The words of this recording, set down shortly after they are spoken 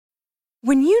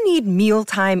When you need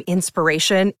mealtime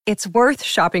inspiration, it's worth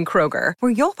shopping Kroger,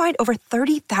 where you'll find over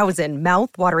 30,000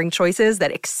 mouth-watering choices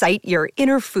that excite your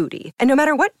inner foodie. And no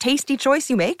matter what tasty choice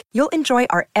you make, you'll enjoy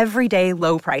our everyday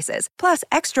low prices, plus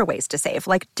extra ways to save,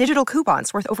 like digital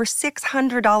coupons worth over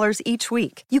 $600 each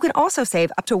week. You can also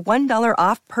save up to $1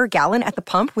 off per gallon at the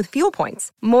pump with fuel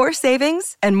points. More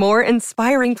savings and more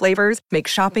inspiring flavors make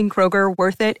shopping Kroger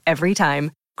worth it every time.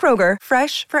 Kroger,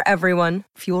 fresh for everyone.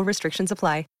 Fuel restrictions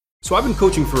apply. So I've been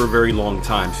coaching for a very long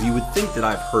time, so you would think that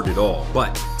I've heard it all.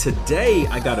 But today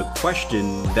I got a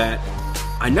question that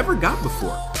I never got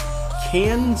before.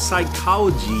 Can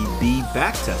psychology be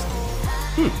backtested?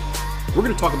 We're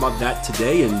going to talk about that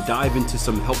today and dive into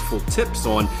some helpful tips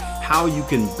on how you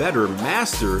can better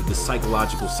master the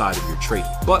psychological side of your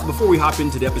trading. But before we hop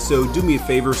into the episode, do me a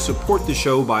favor, support the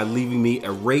show by leaving me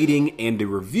a rating and a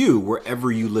review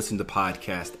wherever you listen to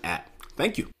podcasts at.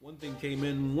 Thank you. One thing came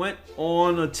in, went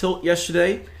on a tilt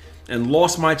yesterday and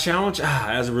lost my challenge.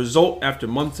 As a result, after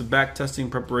months of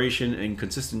backtesting, preparation, and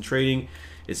consistent trading,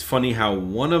 it's funny how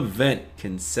one event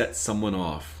can set someone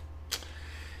off.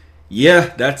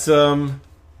 Yeah, that's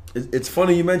it's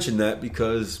funny you mentioned that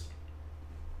because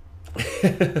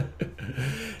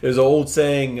there's an old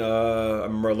saying, I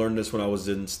remember I learned this when I was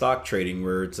in stock trading,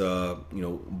 where it's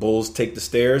bulls take the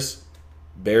stairs,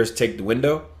 bears take the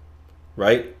window,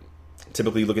 right?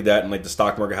 Typically, you look at that in like the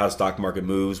stock market, how the stock market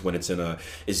moves when it's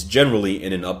generally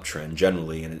in an uptrend,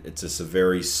 and it's just a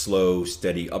very slow,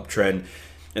 steady uptrend.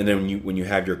 And then when you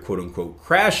have your quote unquote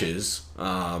crashes,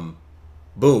 boom,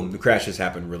 the crashes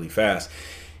happen really fast.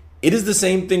 It is the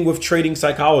same thing with trading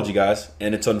psychology, guys,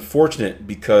 and it's unfortunate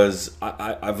because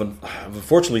I've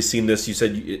unfortunately seen this. You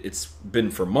said it's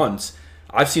been for months.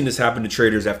 I've seen this happen to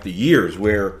traders after years,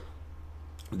 where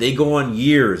they go on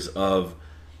years of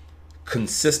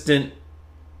consistent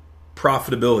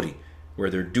profitability, where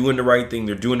they're doing the right thing,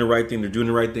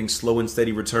 slow and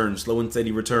steady returns,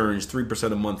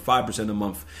 3% a month, 5% a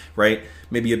month, right?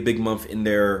 Maybe a big month in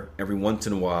there every once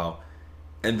in a while.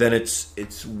 And then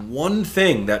it's one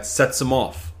thing that sets them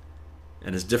off.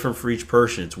 And it's different for each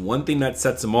person. It's one thing that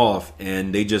sets them off,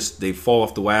 and they fall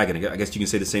off the wagon. I guess you can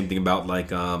say the same thing about like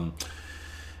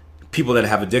people that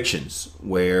have addictions,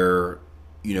 where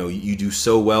you do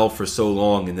so well for so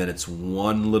long, and then it's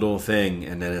one little thing,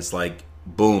 and then it's like,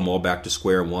 boom, all back to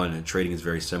square one. And trading is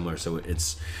very similar. So it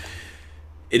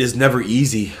is never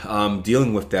easy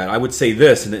dealing with that. I would say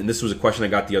this, and this was a question I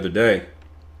got the other day.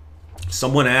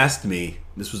 Someone asked me,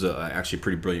 this was actually a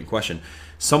pretty brilliant question.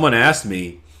 Someone asked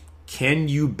me, can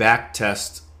you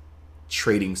backtest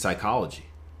trading psychology?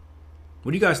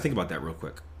 What do you guys think about that real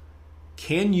quick?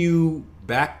 Can you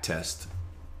backtest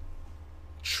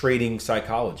trading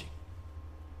psychology?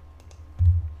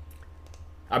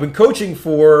 I've been coaching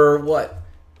for what?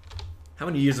 How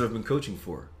many years have I been coaching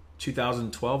for?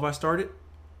 2012 I started?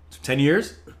 So 10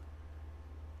 years?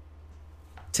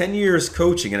 10 years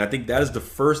coaching, and I think that is the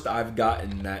first I've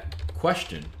gotten that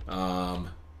question,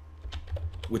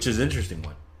 which is an interesting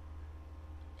one.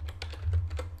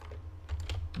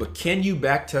 But can you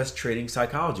backtest trading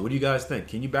psychology? What do you guys think?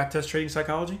 Can you backtest trading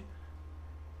psychology?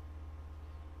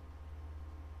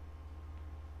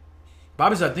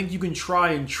 Bobby says, I think you can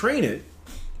try and train it,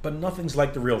 but nothing's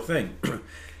like the real thing.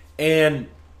 And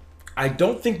I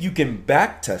don't think you can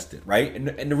backtest it, right?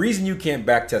 And the reason you can't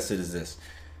backtest it is this.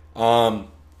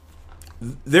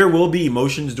 There will be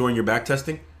emotions during your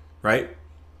backtesting, right?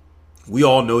 We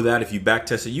all know that if you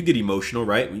backtest it, you get emotional,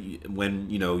 right? When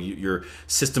your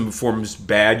system performs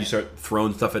bad, you start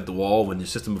throwing stuff at the wall. When your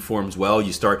system performs well,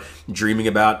 you start dreaming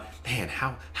about, man,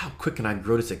 how quick can I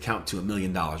grow this account to $1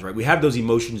 million, right? We have those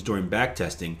emotions during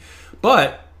backtesting,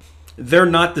 but they're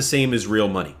not the same as real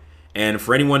money. And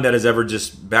for anyone that has ever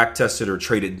just backtested or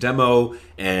traded demo,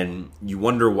 and you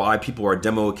wonder why people are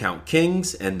demo account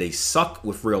kings and they suck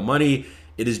with real money,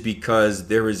 it is because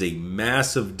there is a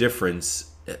massive difference.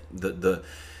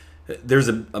 There's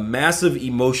a massive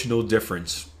emotional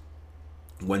difference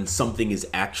when something is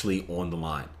actually on the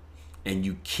line, and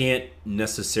you can't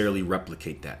necessarily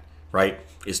replicate that, right?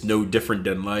 It's no different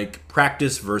than like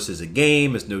practice versus a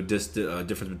game. It's no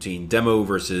difference between demo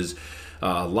versus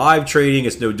live trading.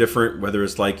 It's no different whether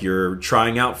it's like you're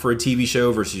trying out for a TV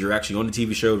show versus you're actually on the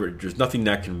TV show. There's nothing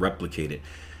that can replicate it.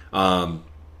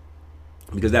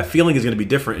 Because that feeling is going to be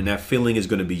different, and that feeling is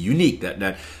going to be unique.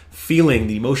 That feeling,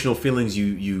 the emotional feelings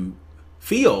you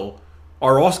feel,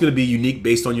 are also going to be unique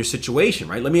based on your situation,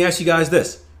 right? Let me ask you guys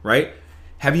this, right?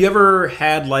 Have you ever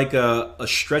had like a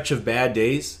stretch of bad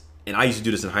days? And I used to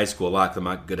do this in high school a lot because I'm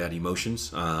not good at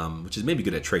emotions, which is maybe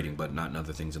good at trading, but not in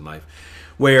other things in life,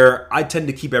 where I tend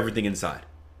to keep everything inside,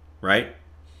 right?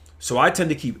 So I tend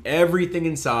to keep everything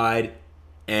inside,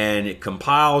 and it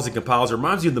compiles. It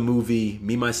reminds you of the movie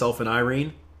Me, Myself, and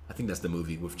Irene. I think that's the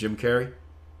movie with Jim Carrey.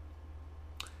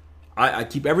 I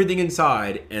keep everything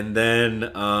inside, and then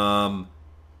it'll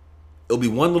be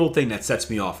one little thing that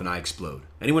sets me off, and I explode.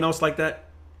 Anyone else like that?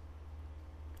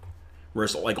 Where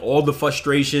it's like all the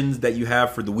frustrations that you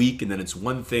have for the week, and then it's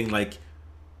one thing like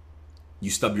you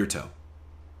stub your toe.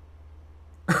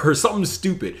 Or something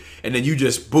stupid, and then you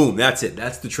just, boom, that's it.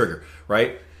 That's the trigger,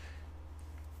 right?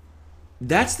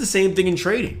 That's the same thing in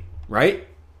trading, right?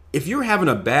 If you're having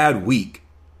a bad week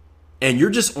and you're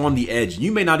just on the edge,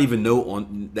 you may not even know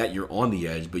that you're on the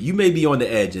edge, but you may be on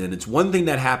the edge, and then it's one thing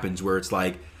that happens where it's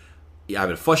like, I have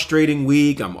a frustrating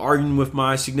week, I'm arguing with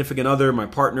my significant other, my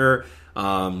partner,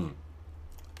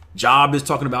 job is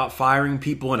talking about firing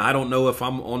people, and I don't know if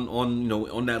I'm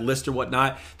on that list or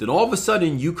whatnot. Then all of a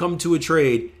sudden you come to a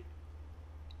trade,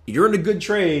 you're in a good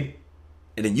trade,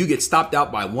 and then you get stopped out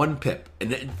by 1 pip,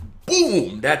 and then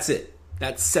boom, that's it.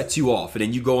 That sets you off, and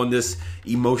then you go on this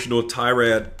emotional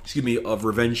tirade, of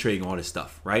revenge trading, all this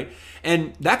stuff, right?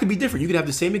 And that could be different. You could have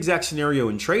the same exact scenario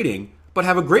in trading, but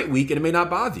have a great week, and it may not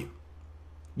bother you.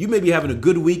 You may be having a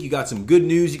good week. You got some good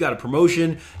news. You got a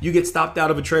promotion. You get stopped out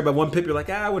of a trade by 1 pip. You're like,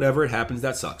 whatever. It happens.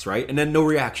 That sucks, right? And then no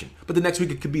reaction. But the next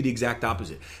week it could be the exact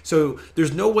opposite. So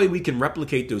there's no way we can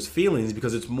replicate those feelings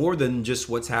because it's more than just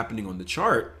what's happening on the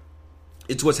chart.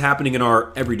 It's what's happening in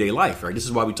our everyday life, right? This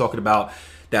is why we're talking about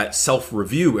that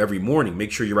self-review every morning.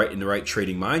 Make sure you're right in the right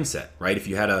trading mindset, right? If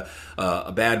you had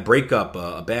a bad breakup,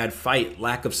 a bad fight,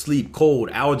 lack of sleep, cold,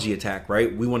 allergy attack,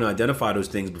 right? We want to identify those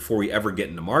things before we ever get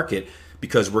in the market,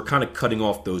 because we're kind of cutting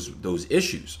off those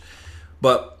issues.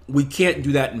 But we can't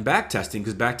do that in backtesting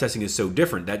because backtesting is so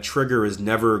different. That trigger is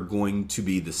never going to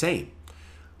be the same.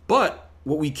 But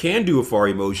what we can do with our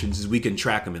emotions is we can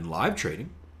track them in live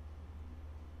trading.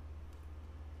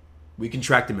 We can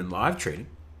track them in live trading.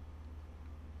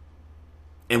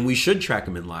 And we should track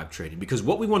them in live trading, because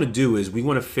what we want to do is we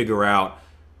want to figure out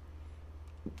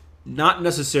not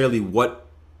necessarily what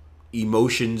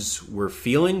emotions we're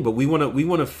feeling, but we want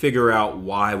to figure out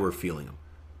why we're feeling them.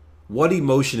 What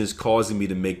emotion is causing me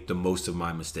to make the most of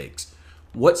my mistakes?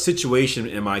 What situation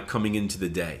am I coming into the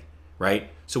day, right?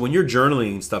 So when you're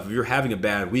journaling and stuff, if you're having a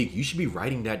bad week, you should be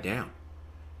writing that down.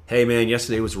 Hey man,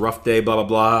 yesterday was a rough day, blah, blah,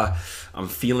 blah. I'm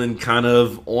feeling kind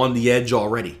of on the edge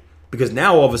already. Because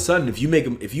now all of a sudden, if you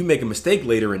make a mistake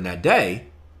later in that day,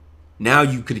 now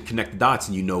you could connect the dots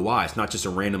and you know why. It's not just a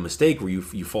random mistake where you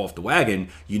fall off the wagon.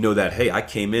 You know that, hey, I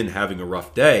came in having a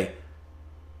rough day,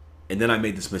 and then I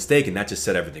made this mistake, and that just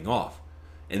set everything off.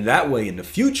 And that way, in the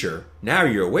future, now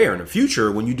you're aware. In the future,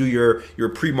 when you do your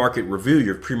pre-market review,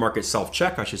 your pre-market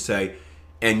self-check, I should say,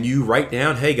 and you write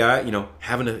down, hey, guy,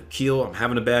 having a keel, I'm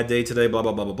having a bad day today, blah,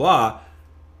 blah, blah, blah, blah.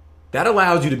 That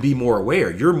allows you to be more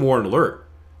aware. You're more alert.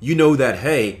 You know that,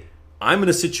 hey, I'm in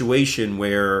a situation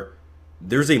where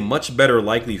there's a much better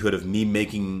likelihood of me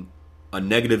making a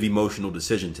negative emotional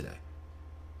decision today.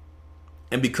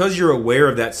 And because you're aware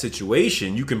of that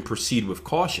situation, you can proceed with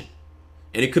caution.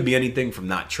 And it could be anything from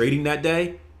not trading that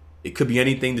day. It could be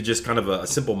anything to just kind of a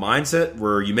simple mindset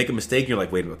where you make a mistake and you're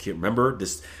like, wait, I can't remember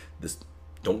this.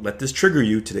 Don't let this trigger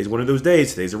you. Today's one of those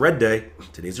days. Today's a red day.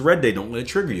 Today's a red day. Don't let it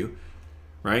trigger you,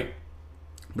 right?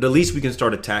 But at least we can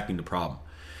start attacking the problem.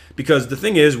 Because the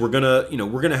thing is, we're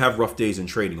gonna have rough days in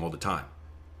trading all the time,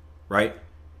 right?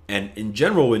 And in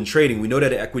general, in trading, we know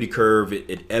that an equity curve,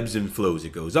 it ebbs and flows.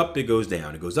 It goes up, it goes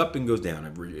down. It goes up and goes down.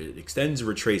 It extends and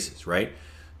retraces, right?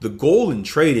 The goal in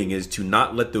trading is to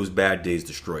not let those bad days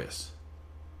destroy us.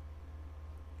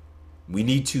 We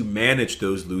need to manage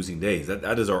those losing days.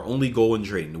 That is our only goal in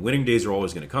trading. The winning days are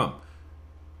always going to come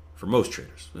for most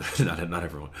traders, not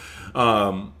everyone.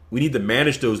 We need to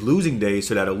manage those losing days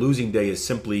so that a losing day is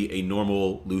simply a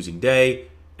normal losing day,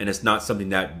 and it's not something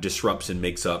that disrupts and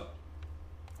makes up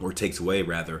or takes away,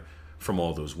 rather, from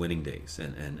all those winning days.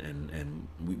 And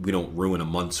we don't ruin a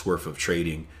month's worth of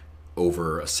trading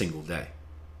over a single day.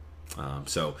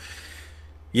 So,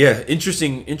 yeah,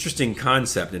 interesting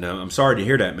concept, and I'm sorry to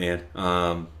hear that,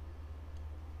 man.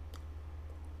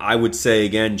 I would say,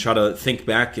 again, try to think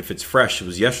back, if it's fresh, it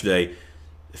was yesterday,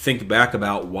 think back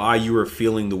about why you were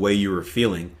feeling the way you were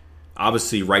feeling.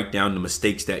 Obviously, write down the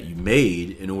mistakes that you made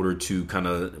in order to kind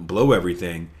of blow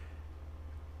everything.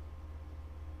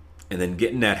 And then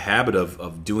get in that habit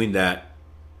of doing that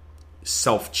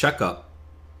self-checkup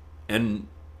and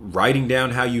writing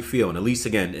down how you feel. And at least,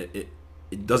 again,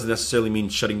 it doesn't necessarily mean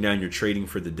shutting down your trading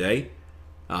for the day.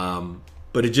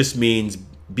 But it just means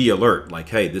be alert. Like,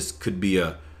 hey, this could be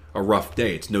a a rough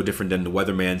day. It's no different than the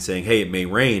weatherman saying, hey, it may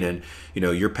rain, and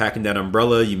you're packing that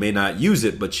umbrella. You may not use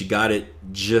it, but you got it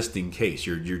just in case.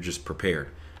 You're just prepared,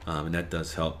 and that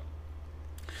does help.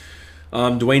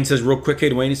 Dwayne says real quick, hey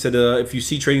Dwayne, he said, if you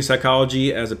see trading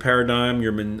psychology as a paradigm,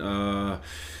 your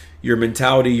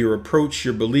mentality, your approach,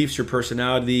 your beliefs, your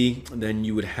personality, then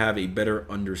you would have a better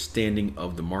understanding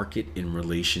of the market in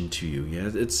relation to you. Yeah,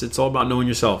 it's all about knowing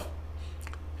yourself.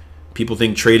 People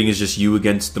think trading is just you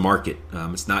against the market.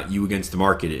 It's not you against the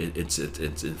market. It's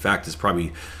in fact, it's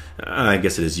probably, I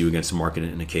guess it is you against the market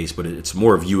in a case, but it's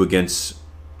more of you against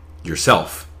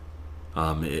yourself.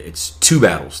 It's two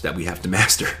battles that we have to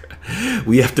master.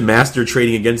 We have to master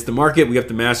trading against the market. We have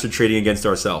to master trading against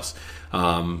ourselves.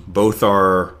 Both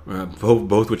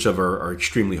which are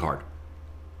extremely hard.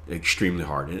 Extremely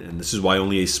hard. And this is why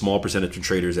only a small percentage of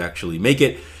traders actually make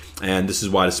it. And this is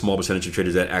why the small percentage of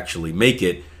traders that actually make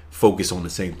it focus on the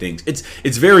same things.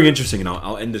 It's very interesting, and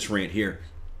I'll end this rant here.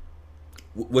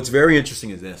 What's very interesting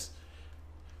is this,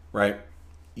 right?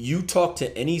 You talk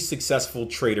to any successful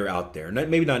trader out there,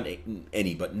 maybe not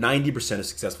any, but 90% of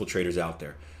successful traders out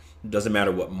there. It doesn't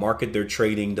matter what market they're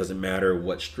trading, doesn't matter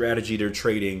what strategy they're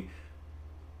trading.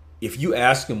 If you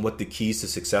ask them what the keys to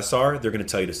success are, they're going to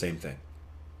tell you the same thing.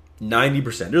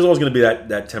 90%. There's always going to be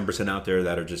that 10% out there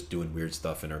that are just doing weird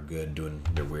stuff and are good and doing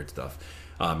their weird stuff.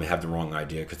 And have the wrong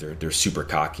idea because they're super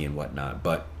cocky and whatnot.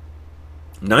 But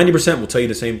 90% will tell you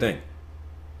the same thing.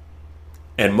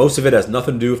 And most of it has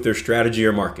nothing to do with their strategy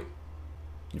or market.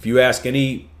 If you ask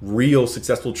any real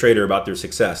successful trader about their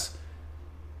success,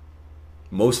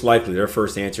 most likely their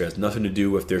first answer has nothing to do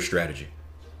with their strategy.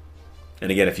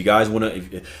 And again, if you guys want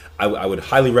to, I would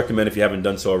highly recommend, if you haven't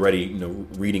done so already,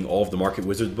 reading all of the Market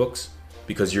Wizards books,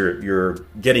 because you're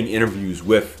getting interviews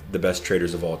with the best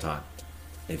traders of all time.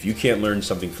 And if you can't learn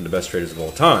something from the best traders of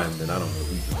all time, then I don't know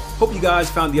who you are. Hope you guys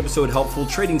found the episode helpful.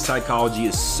 Trading psychology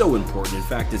is so important. In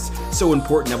fact, it's so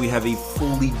important that we have a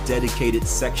fully dedicated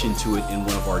section to it in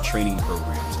one of our training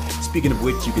programs. Speaking of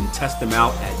which, you can test them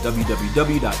out at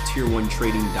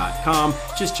www.tier1trading.com.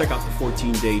 Just check out the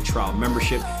 14-day trial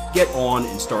membership. Get on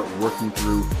and start working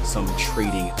through some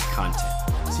trading content.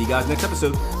 See you guys next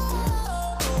episode.